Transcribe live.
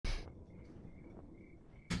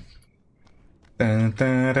Tan,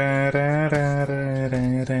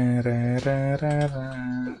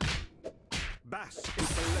 tarararararararararara.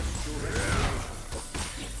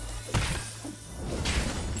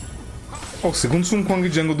 O segundo Sun Kong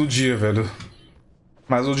Jungle do dia, velho.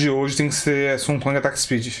 Mas o de hoje tem que ser Sun Kong Attack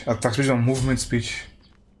Speed. Attack Speed não, Movement Speed.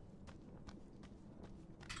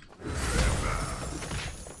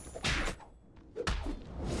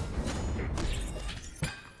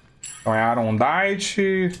 Então é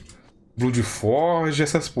Arondite, Bloodforge,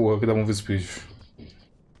 essas porra que dá Movement Speed.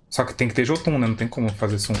 Só que tem que ter Jotun, né? Não tem como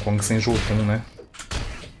fazer Sun Kong sem Jotun, né?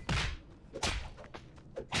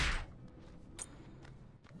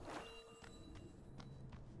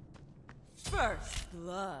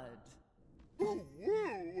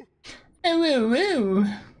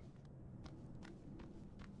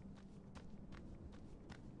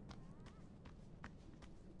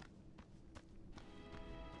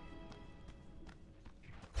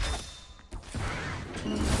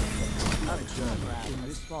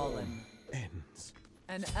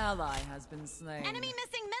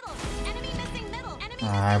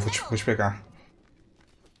 Ah, vou te pegar.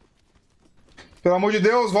 Pelo amor de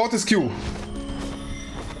Deus, volta skill.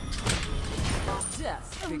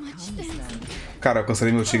 Cara, eu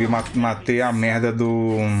cancelei meu tigre e matei a merda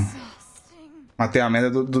do... Matei a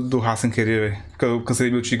merda do Ra sem querer, velho. Porque eu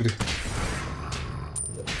cancelei meu tigre.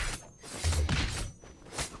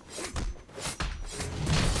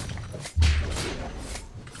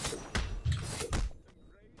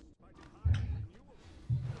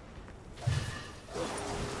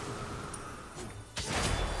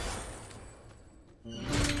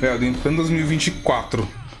 Velho, em pleno 2024,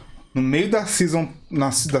 no meio da season,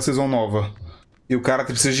 da season nova, e o cara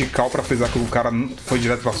precisa de cal pra frisar que o cara foi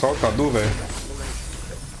direto pra soltador, velho.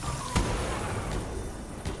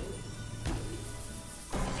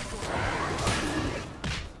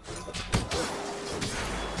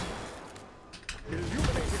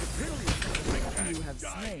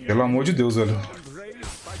 Pelo amor de Deus, velho.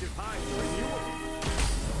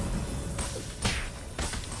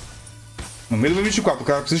 No meio do 2024, o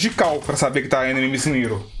cara precisa de cal pra saber que tá enemy missing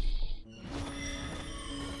hero.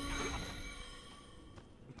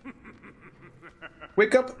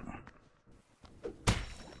 Wake up!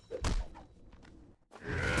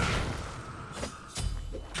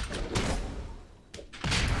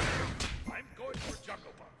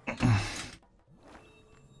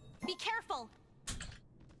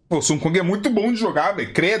 O Sun Kong é muito bom de jogar,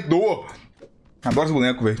 velho. Credo! Adoro esse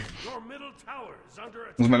boneco, velho.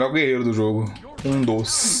 Um dos melhores guerreiros do jogo. Um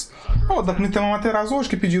dos. Oh, dá pra me ter uma Materazzo hoje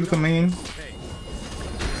que pediram também, hein?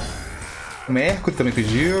 O Mercury também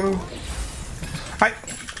pediram. Ai!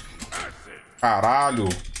 Caralho!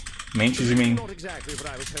 Mente de mim.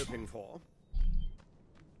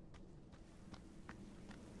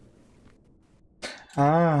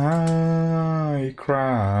 I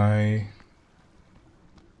cry.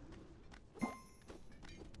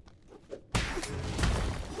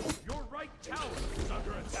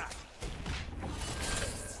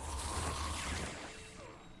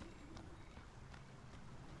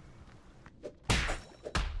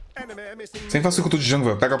 Sempre faço isso com o de jungle,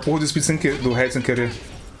 velho. Pega a porra do speed sem querer, do head sem querer.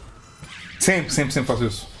 Sempre faço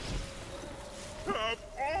isso.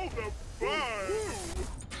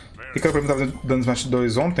 O que era pra mim tava dando Smash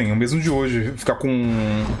 2 ontem? O mesmo de hoje. Ficar com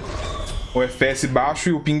o FPS baixo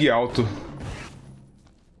e o ping alto.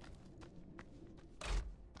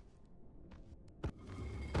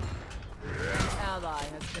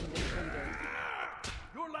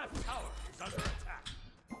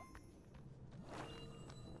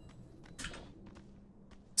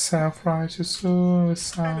 Self-righteous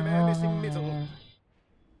suicide.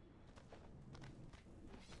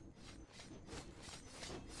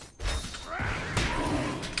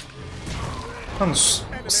 Mano,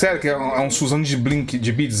 sério que é um Suzano de Blink,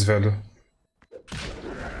 de beads, velho.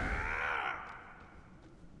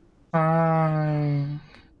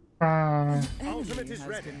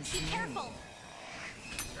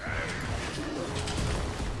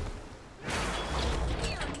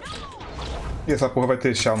 E essa porra vai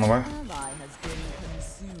ter shell, não vai?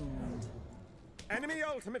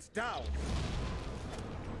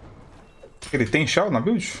 Ele tem shell na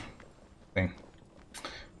build? Tem.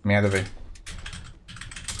 Merda, velho.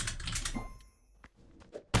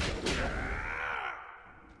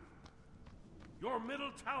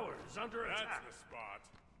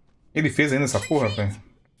 Ele fez ainda essa porra, velho.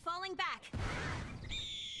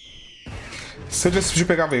 Se eu tivesse de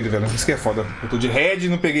pegar ele, velho. Isso que é foda. Eu tô de red e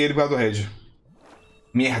não peguei ele por causa do red.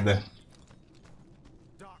 Merda.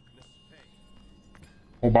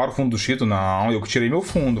 Roubaram o fundo do Xhito? Não, eu que tirei meu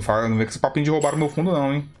fundo. Não vem com esse papinho de roubar o meu fundo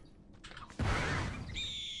não, hein.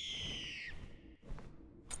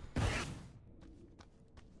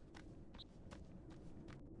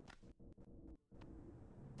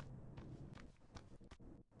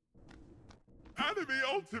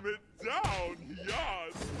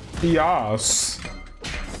 Yes.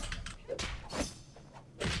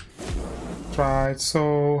 Tried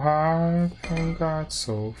so hard and got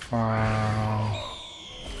so far.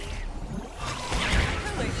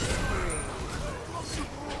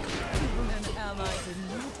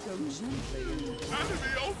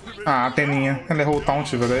 Ah, a Teninha. Ela errou o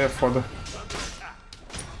taunt, velho. Aí é foda.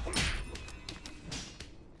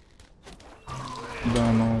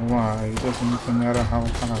 Dano, why? Doesn't matter how,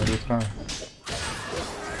 caralho, tá?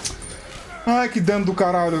 Ai, que dano do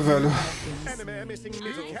caralho, velho.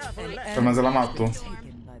 Pelo menos ela matou.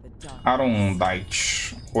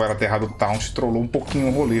 Arondite. Ou era terrado o taunt, trollou um pouquinho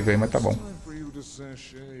o rolê, velho, mas tá bom.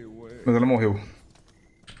 Mas ela morreu.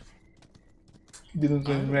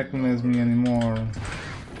 Didn't recognize me anymore.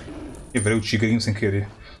 Quebrei o tigrinho sem querer.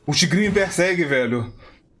 O tigrinho me persegue, velho.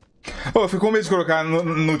 Oh, ficou com medo de colocar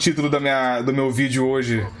no título do meu vídeo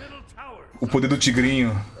hoje o poder do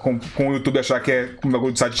tigrinho, com o YouTube achar que é um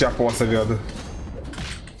bagulho de site de aposta, viado.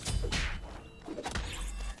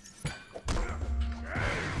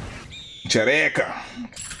 Tchereca!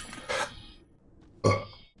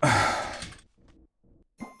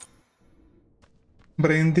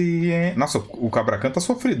 Brandy. Nossa, o Cabracan tá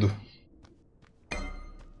sofrido.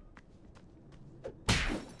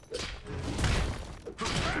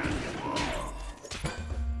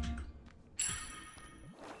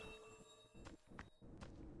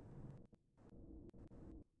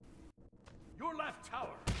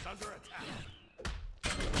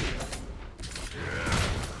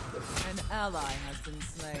 Ally has been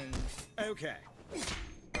slain. Okay.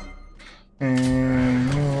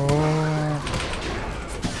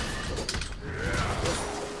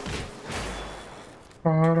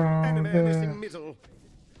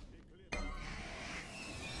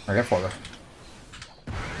 Aí é foda.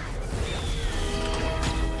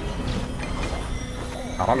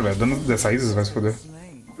 Caralho, velho, dano dessa Isis vai se foder.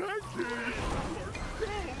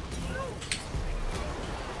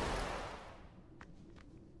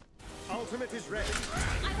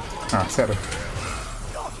 Ah, sério.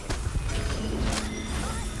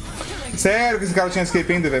 Sério que esse cara tinha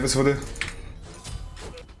escape ainda, velho, vai se foder.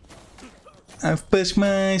 I've pushed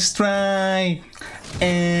my stride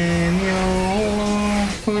and you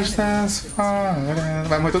pushed as far.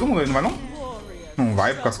 Vai morrer todo mundo aí, não vai não? Não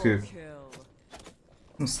vai, por causa que...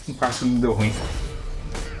 No caso que não deu ruim.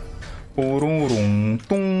 Pururum,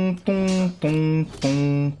 tum, tum, tum,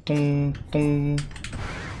 tum, tum, tum.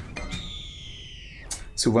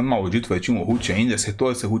 Silvano maldito, velho, tinha um root ainda,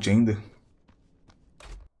 acertou esse root ainda.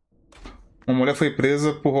 Uma mulher foi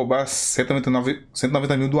presa por roubar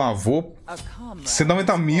 190 mil do avô.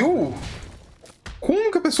 190 mil?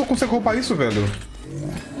 Como que a pessoa consegue roubar isso, velho?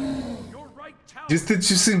 Diz ter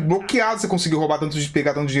se bloqueado você conseguir roubar tanto de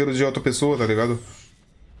pegar tanto dinheiro de outra pessoa, tá ligado?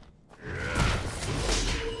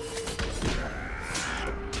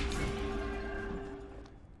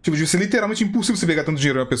 Tipo, deve ser literalmente impossível você pegar tanto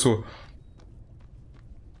dinheiro de uma pessoa.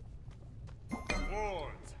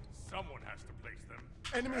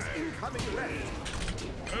 Enemies incoming left.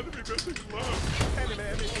 Enemy missing left. Enemy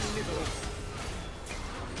missing middle.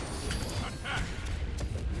 Attack.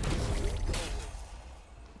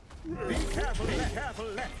 Be careful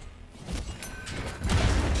left.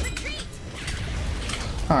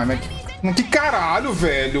 Ah, mas que caralho,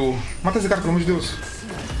 velho. Mata esse cara, pelo amor de Deus.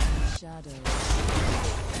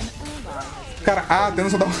 Cara, a Atena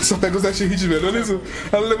só pega os dash hit, velho. Olha isso.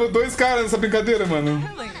 Ela levou 2 caras nessa brincadeira, mano.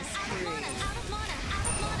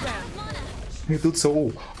 Meu Deus do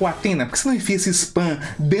céu. Ô, Atena, por que você não enfia esse spam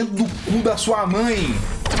dentro do cu da sua mãe?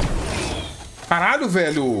 Caralho,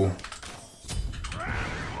 velho.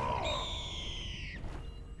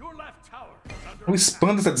 O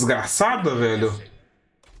spam dessa desgraçada, velho.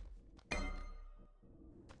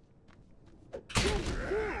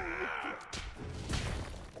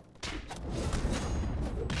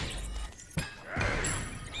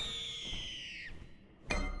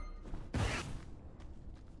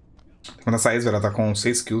 Quando essa Ezra, ela tá com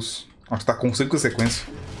 6 kills. Acho que tá com 5 sequências.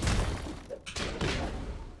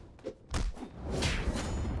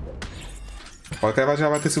 Pode até ela já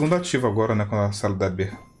vai ter segundo ativo agora, né? Quando a célula da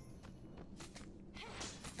B.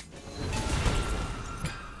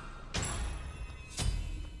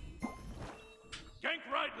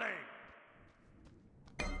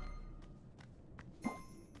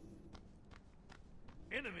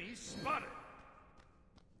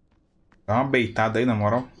 Dá uma beitada aí, na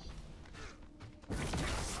moral.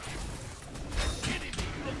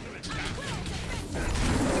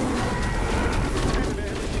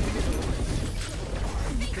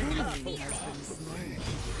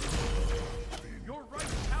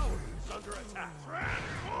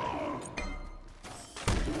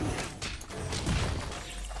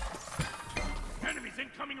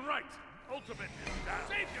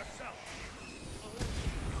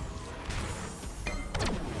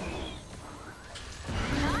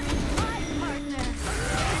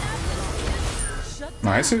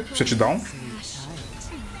 Nice, shutdown.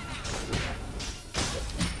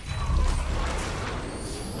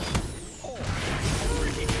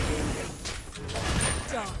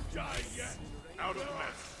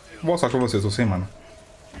 Boa sorte pra vocês, tô sem mana.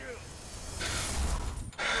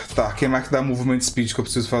 Tá, quem mais que dá movimento speed que eu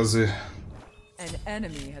preciso fazer?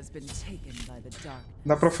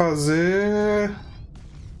 Dá pra fazer...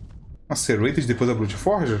 uma serrated depois da Brute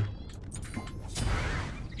Forge?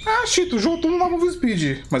 Ah, Chito, o jogo não dá move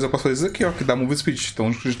speed. Mas eu posso fazer isso aqui, ó, que dá move speed.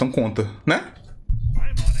 Então conta, né?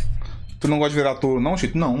 Tu não gosta de virar touro não,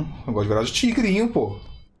 Chito? Não, eu gosto de virar de tigrinho, pô.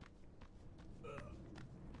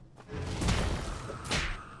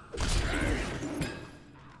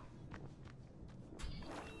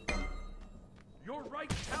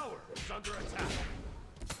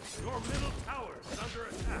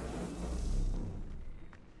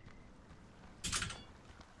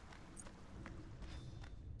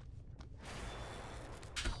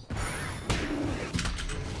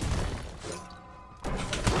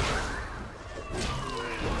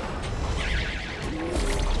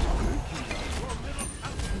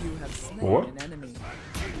 Boa.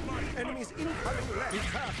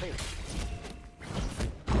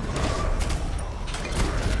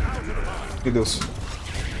 Meu Deus.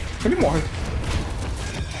 Ele morre.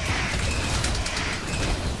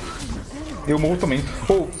 Eu morro também.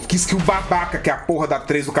 Pô, que skill babaca que é a porra da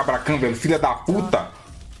 3 do Cabracão, velho. Filha da puta.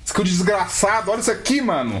 Skill desgraçado. Olha isso aqui,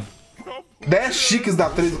 mano. 10 chiques da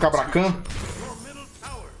 3 do Cabracão.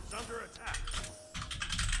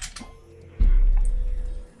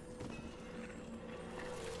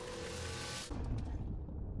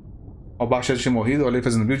 Ó, o Baixo tinha morrido, olha ele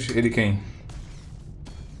fazendo build. Ele quem?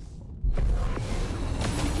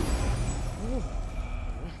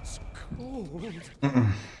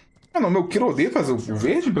 Ah não, meu Kiro odeia fazer o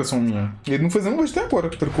verde, impressão minha. Ele não fez nenhum verde até agora,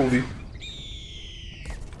 pelo que eu ouvi.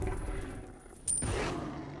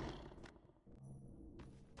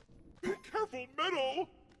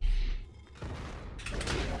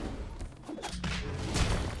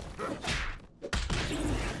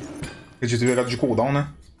 Acredito ter jogado de cooldown,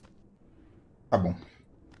 né? Tá bom.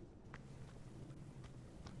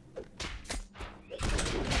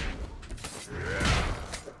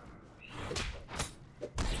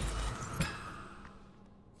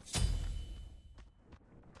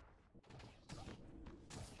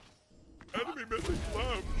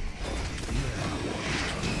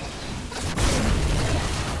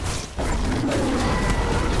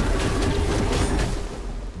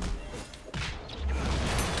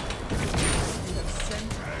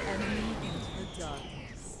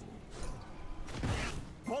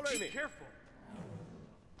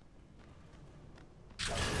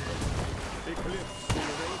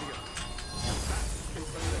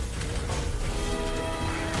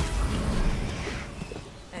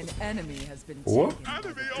 Boa.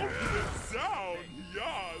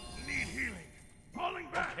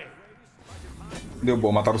 Deu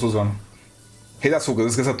bom, mataram o Suzano. Rei das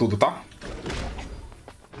fugas, esqueça tudo, tá?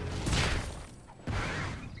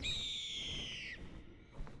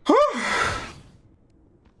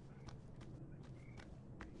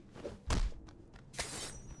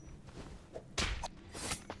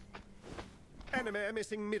 Enemy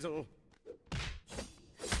missing middle.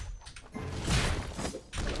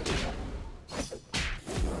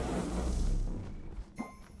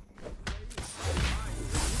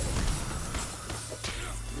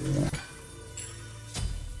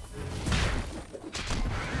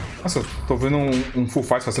 Nossa, eu tô vendo um Full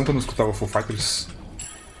Fight, faz tempo que eu não escutava Full Fighters.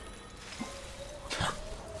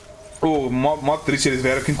 Pô, mó triste, eles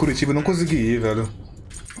vieram aqui em Curitiba e não consegui ir, velho.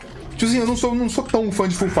 Tiozinho, eu não sou tão fã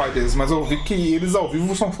de Full Fighters, mas eu vi que eles ao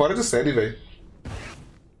vivo são fora de série, velho.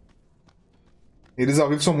 Eles ao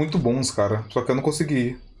vivo são muito bons, cara. Só que eu não consegui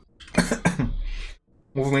ir.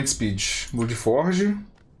 Movimento Speed. Blood Forge.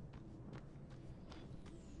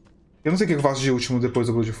 Eu não sei o que eu faço de último depois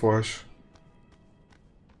do Blood Forge.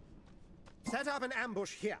 Set up an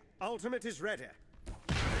ambush here. Ultimate is ready.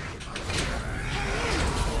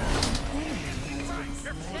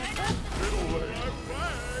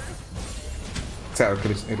 Sério, que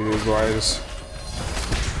ele usou Ares.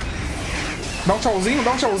 Dá um tchauzinho,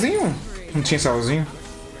 dá um tchauzinho. Não tinha tchauzinho.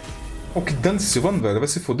 Oh, que dano esse Silvano, velho. Vai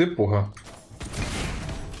se foder, porra.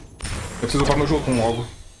 Eu preciso upar meu jogo logo.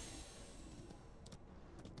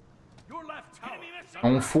 É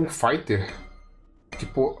um Full Fighter.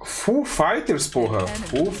 Tipo, Full Fighters, porra.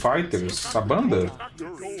 Full Fighters. A banda?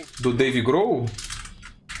 Do Dave Grohl?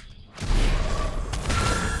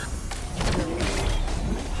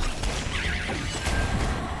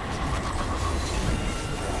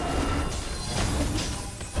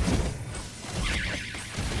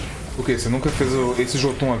 O que? Você nunca fez esse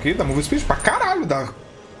Jotun aqui? Dá move speed? Pra caralho, dá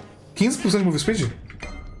 15% de move speed?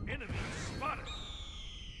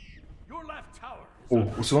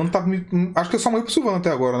 O Silvano tá... Acho que eu só morri pro Silvano até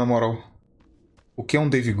agora, na moral. O que é um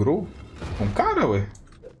Dave Grohl? Um cara, ué.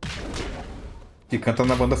 Que canta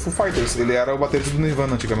na banda Foo Fighters. Ele era o baterista do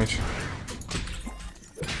Nirvana antigamente.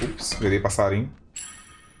 Ups, virei passarinho.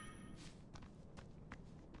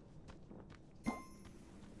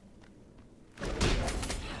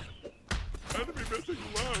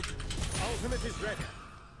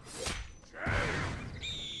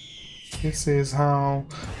 This is how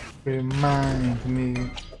remind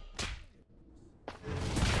me.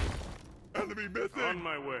 On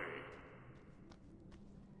my way.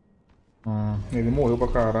 Ele morreu pra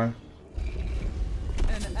caralho.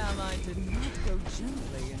 An ally did not go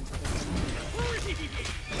gently into the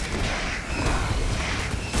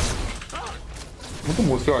Muito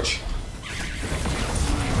morto, fiote.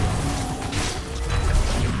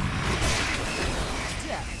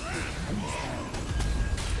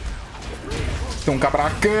 Tem um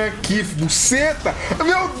cabracã aqui, buceta!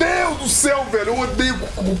 Meu Deus do céu, velho! Eu odeio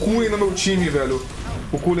o Kulin no meu time, velho.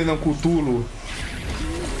 O Kulin não, Cthulhu.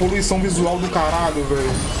 Poluição visual do caralho,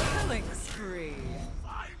 velho.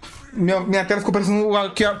 Minha tela ficou parecendo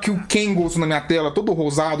que o Kangos na minha tela, todo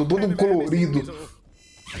rosado, todo colorido.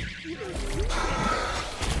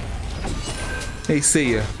 Ei,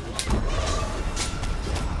 Seja.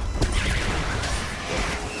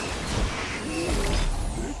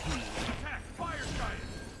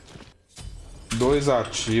 Dois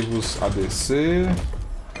ativos ADC.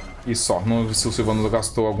 E só. Não vi se o Silvano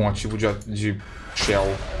gastou algum ativo de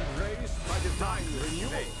Shell.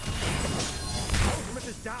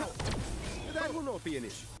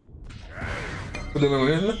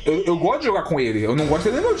 Eu gosto de jogar com ele. Eu não gosto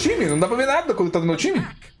dele no meu time. Não dá pra ver nada quando ele tá no meu time.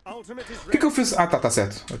 O que eu fiz? Ah, tá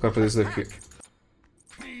certo. Eu quero fazer isso daqui.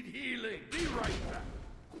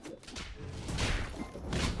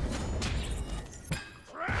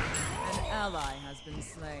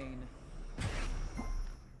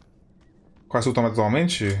 Qual é o Xhitoman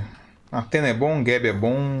atualmente? Atena é bom, Gab é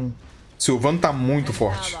bom. Silvano tá muito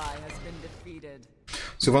forte.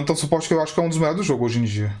 Silvano tá no suporte que eu acho que é um dos melhores do jogo hoje em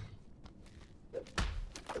dia.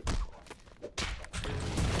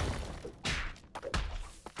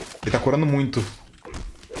 Ele tá curando muito.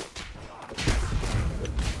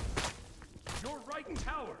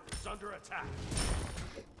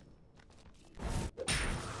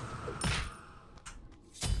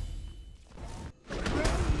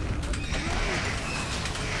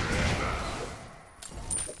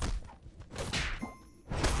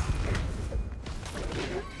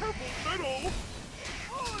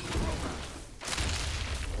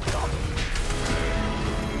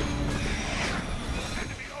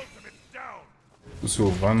 O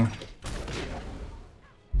Silvano.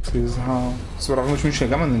 Esperava o meu time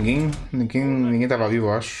chegar, mas ninguém tava vivo,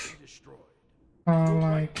 eu acho. I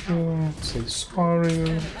like you, say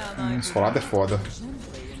sorry. Esfolado é foda.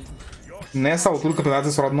 Nessa altura do campeonato,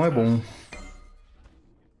 esfolado não é bom.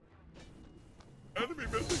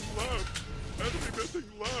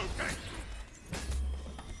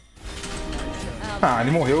 Ah,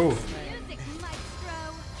 ele morreu.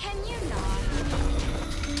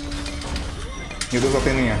 Meu Deus,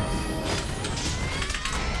 Ateninha.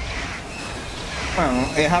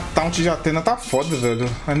 Mano, errar taunt de Atena tá foda, velho.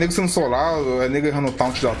 É nego sendo solar, é nego errando o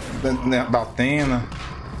taunt da Atena.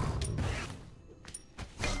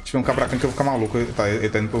 Deixa eu ver um cabracão que eu vou ficar maluco. Ele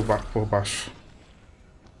tá indo por baixo.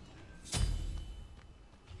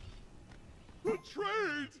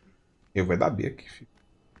 Eu vou dar B aqui, filho.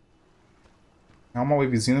 É uma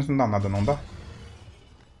wavezinha, não dá nada, não dá?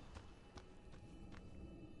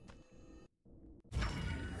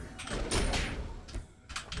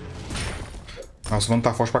 Nossa, o Silvano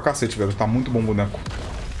tá forte pra cacete, velho. Tá muito bom o boneco.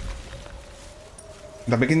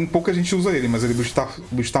 Ainda bem que pouca gente usa ele, mas o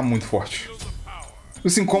bicho tá muito forte.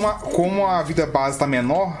 Assim, como a vida base tá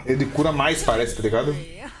menor, ele cura mais, parece, tá ligado?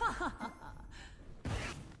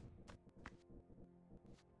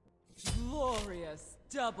 glorious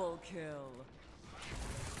double kill.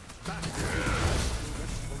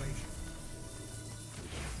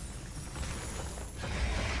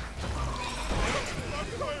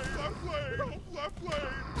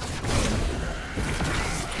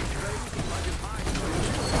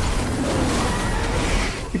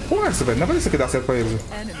 Que porra é essa, velho? Não é pra isso que dá certo pra eles.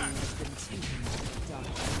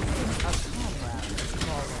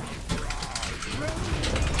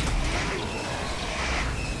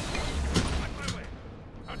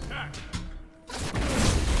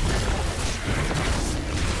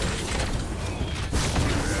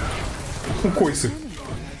 Um coice.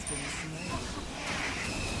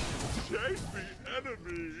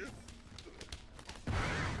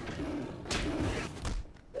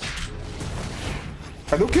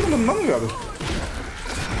 dando nada, viado.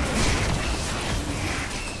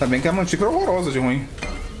 Ainda bem que a mantícora é horrorosa de ruim.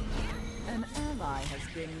 An ally has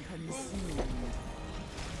been consumed.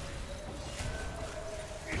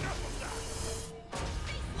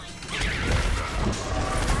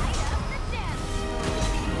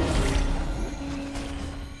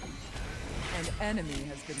 An enemy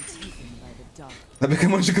has been taken by the dark. Ainda bem que a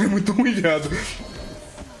mantícora é muito ruim, viado.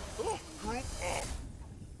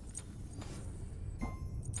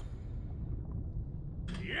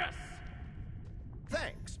 Yes!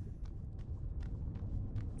 Thanks.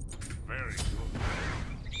 Very good.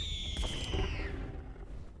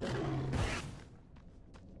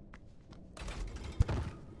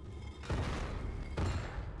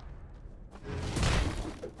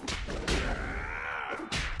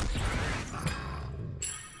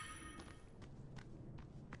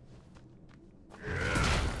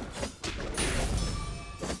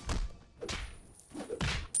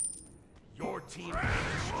 Your team has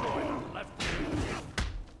destroyed our left wing.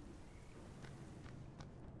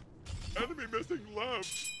 Enemy missing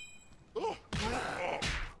left. Oh.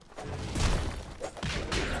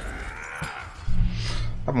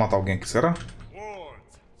 Dá pra matar alguém aqui, será?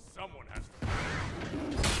 Wards. Someone has to.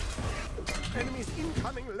 Enemies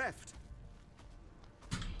incoming left.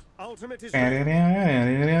 Ultimate is Enemies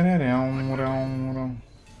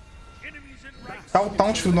in right. Dá o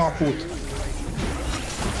taunt, filho de uma puta.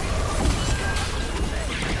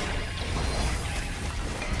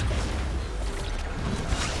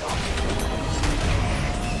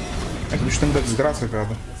 É que o bicho tem da desgraça,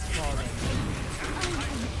 viado.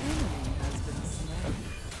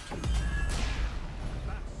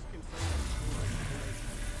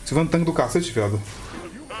 Esse van tanque do cacete, viado.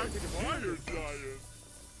 Fire giant.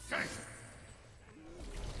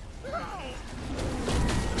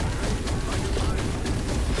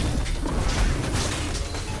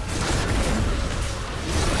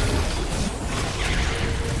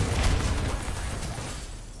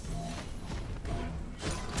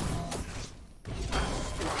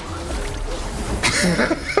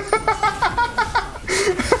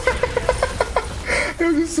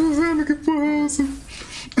 Eu disse, Fazendo, que porra é essa?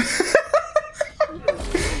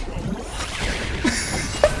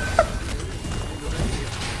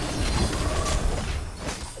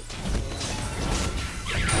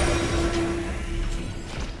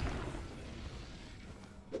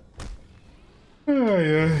 Ai,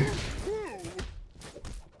 ai.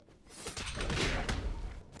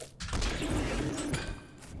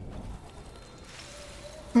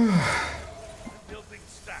 Building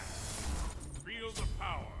stacks. Feel the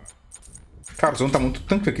power. Cara, você não tá muito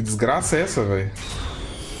tanque, velho. Que desgraça é essa, velho?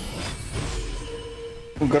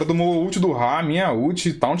 O cara tomou o ult do Ra, minha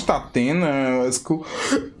ult, taunt tá tendo.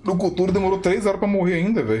 O Cultura demorou 3 horas pra morrer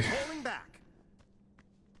ainda, velho. falling back.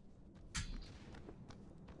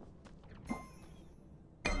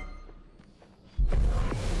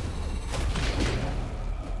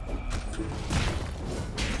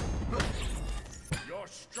 Your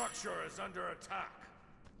structure is under attack.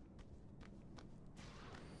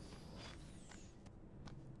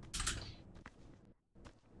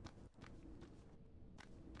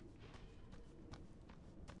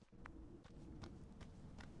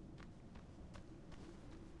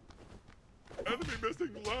 Enemy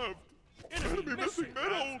missing left. Enemy missing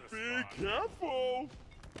middle. Be careful.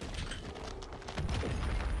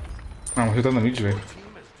 Ah, morreu tá na mid, velho.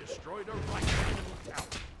 Team has destroyed a right enemy tower.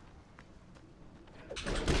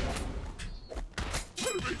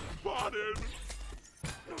 Enemy spotted.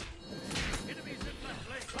 Enemies in left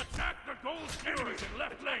lane. Attack the gold. Enemies in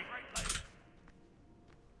left lane.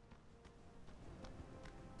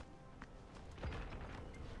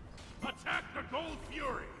 Attack the gold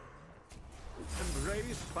fury.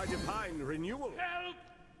 Embraced by divine renewal. Help!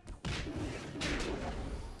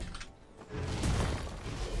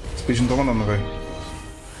 Esse peixe não tá mandando, velho.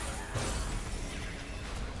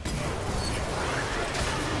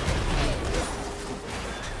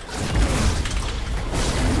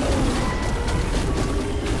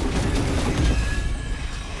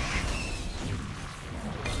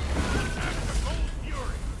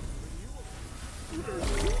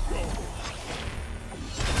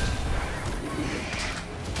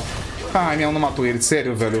 Ai, minha não matou ele,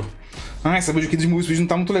 sério, velho. Ai, essa build aqui de movie speed não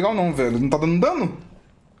tá muito legal não, velho. Não tá dando dano.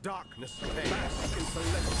 Darkness fades in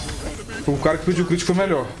celestial rays. O cara que pediu o crítico foi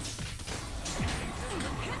melhor.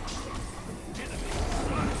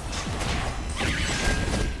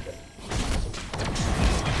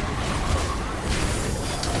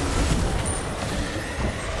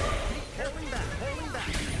 Falling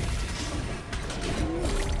back.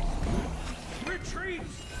 Retreat!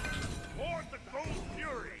 Toward the gold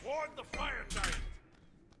fury!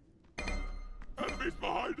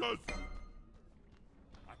 us.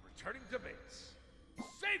 I'm returning to base.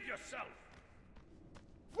 Save yourself.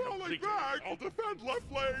 Falling back. I'll defend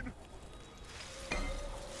left lane.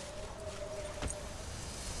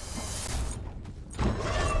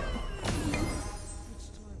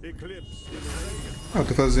 Eclipse. Ah, eu tenho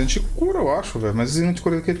que fazer anticura, eu acho, velho. Mas esse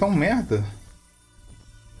anticura aqui tá um merda.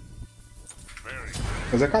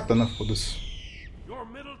 Mas é katana, foda-se. Your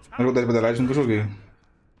middle No jogo da velocidade nunca joguei.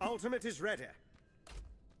 Ultimate is ready.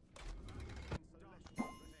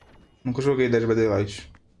 Nunca joguei Dead by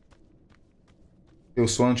Daylight. Eu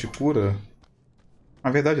sou anticura? Na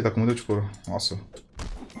verdade, tá com muita anticura. Nossa.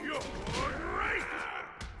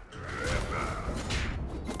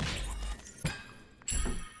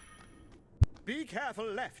 Be careful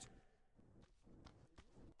left.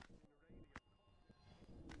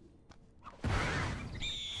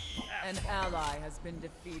 An ally has been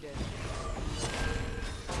defeated.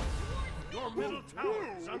 Your middle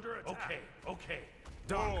tower is under attack. Okay, okay.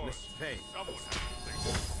 Darkness fades. Someone.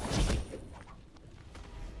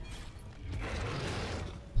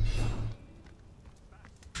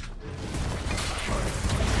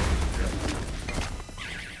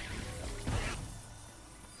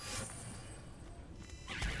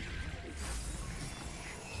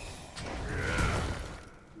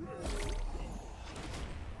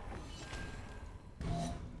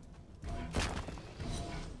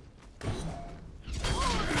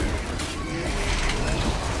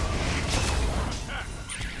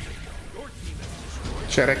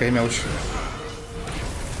 Xereca aí, melt.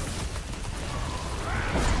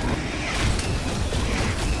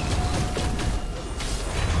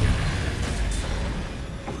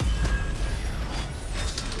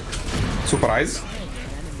 Surprise.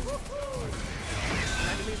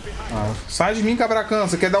 Ah, sai de mim, cabracã.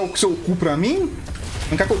 Você quer dar o seu cu pra mim?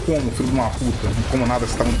 Não quer que eu como, filho de uma puta. Não como nada,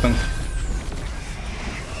 você tá no tanque.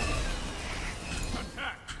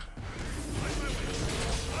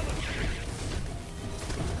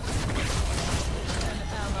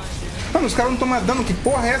 Mano, os caras não estão mais dando. Que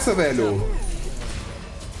porra é essa, velho?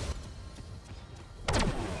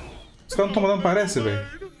 Os caras não estão mandando, parece, velho.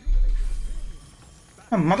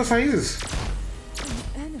 Mano, mata as raízes.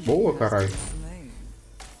 Boa, caralho.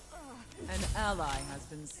 An ally has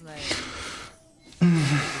been slain.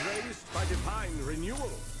 Raised by divine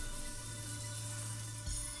renewal.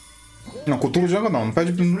 Não, Cthulhu Jungle não. Não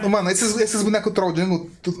pede. Mano, esses bonecos Troll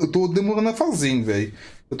Jungle eu tô demorando a fazer, velho.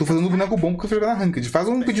 Eu tô fazendo um boneco bom porque eu fui jogar na Ranked. Faz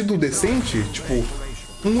um pedido decente, tipo.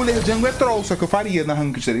 Um mulher Jungle é Troll, só que eu faria na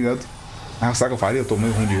Ranked, tá ligado? Ah, sabe o que eu faria? Eu tô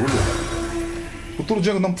meio ruim de olho. Cthulhu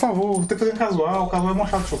Jungle não, por favor. Tem que fazer casual. Casual é mó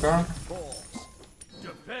chato de chocar.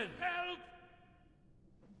 Defend. Help.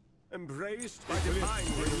 Embraced by divine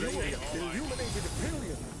renewal. Illuminated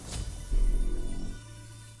billions.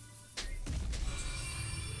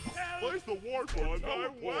 Place the warp on my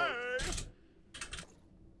way.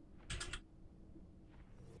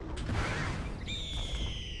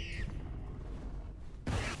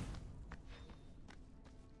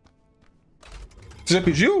 Você já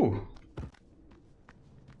pediu?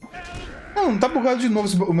 Não tá bugado de novo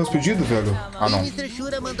os meus pedidos, velho. Ah, não. Mr.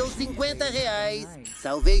 Shura mandou 50 reais.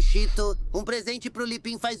 Salvei Chito. Um presente pro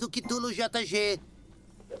Lipin faz o Cthulhu JG.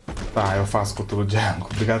 Tá, eu faço Cthulhu Jungle.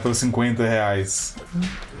 Obrigado pelos 50 reais.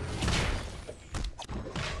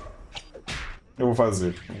 Eu vou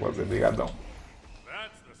fazer, brigadão.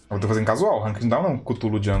 Eu tô fazendo casual, rank não dá não,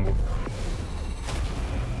 Cthulhu Jungle.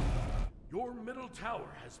 Your middle tower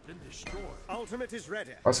has been destroyed. Ultimate is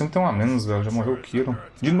ready. Quase sempre tem um a menos, velho. Já morreu o Kiro.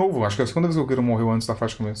 De novo, acho que é a segunda vez que o Kiro morreu antes da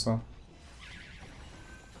faixa começar.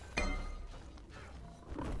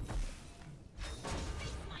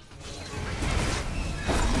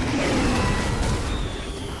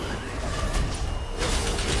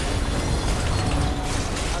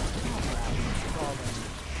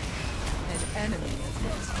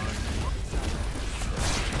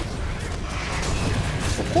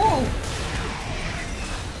 Socorro!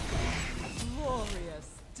 Glorious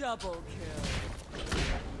double kill.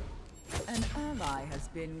 An ally has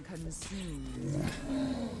been consumed.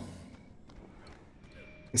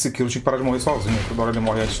 Esse Kiro tinha que parar de morrer sozinho. Toda hora ele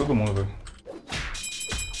morre antes de todo mundo, velho.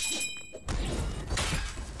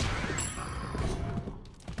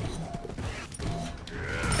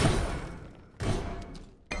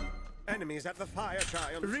 Enemies at the fire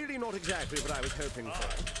giant. Really not exactly what I was hoping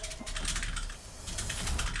for.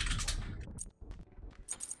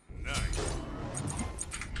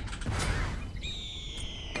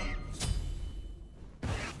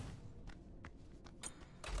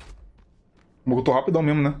 Botou rapidão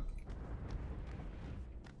mesmo, né?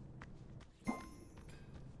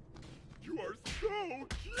 You are so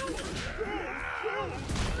cute.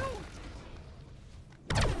 So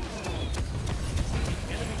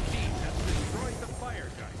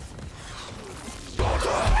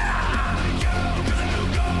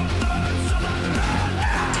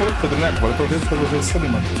falou pro Pedro, né? Agora eu tô vendo isso ali,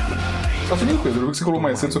 mano. Tá tudo bem, Pedro. Eu vi que você colou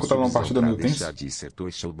mais cedo, só que eu tava numa partida meio tensa.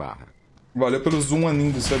 Valeu pelo zoom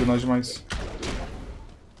aninho do céu, nós demais.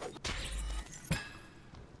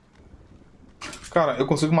 Cara, eu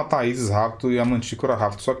consigo matar a Isis rápido e a Mantícora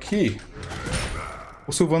rápido, só que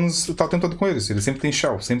o Sylvanas tá tentando com eles. Ele sempre tem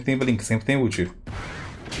Shell, sempre tem Blink, sempre tem ult. Eu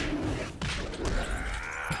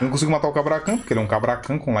não consigo matar o Cabracan, porque ele é um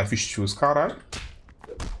Cabracan com life steals, caralho.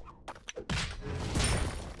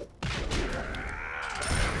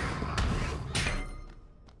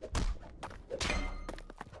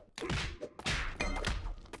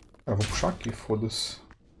 Eu vou puxar aqui, foda-se.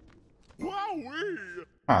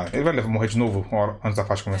 Ah, ele vai morrer de novo antes da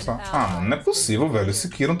fase começar? Ah, mano, não é possível, velho. Esse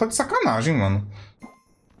Kiron tá de sacanagem, mano.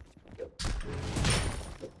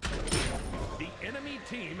 The enemy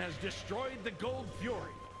team has destroyed the Gold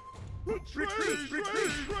Fury. Retreat!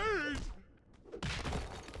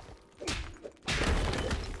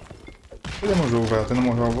 Ele é no jogo, velho. Até não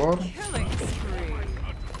morreu agora. Killing spree.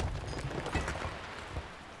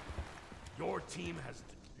 Your team has...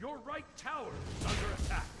 Your right tower is under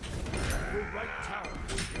attack. Your right tower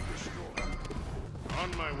has been destroyed. On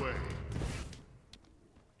my way.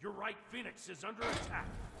 Your right Phoenix is under attack.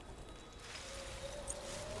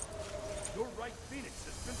 Your right Phoenix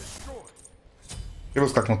has been destroyed. E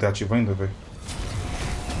você tá com o T ativo ainda, velho?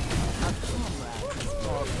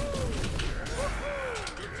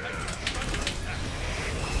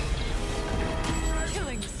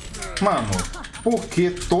 Killing spree. Mano, porque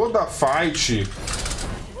toda fight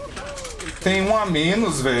tem um a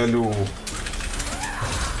menos, velho?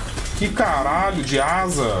 Que caralho de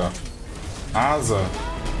asa. Asa.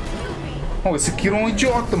 Oh, esse Kiron é um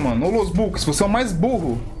idiota, mano. Ô, Los Books, você é o mais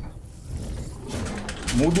burro.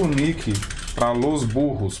 Muda o nick pra Los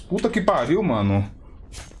Burros. Puta que pariu, mano.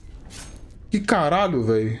 Que caralho,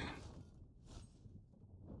 velho.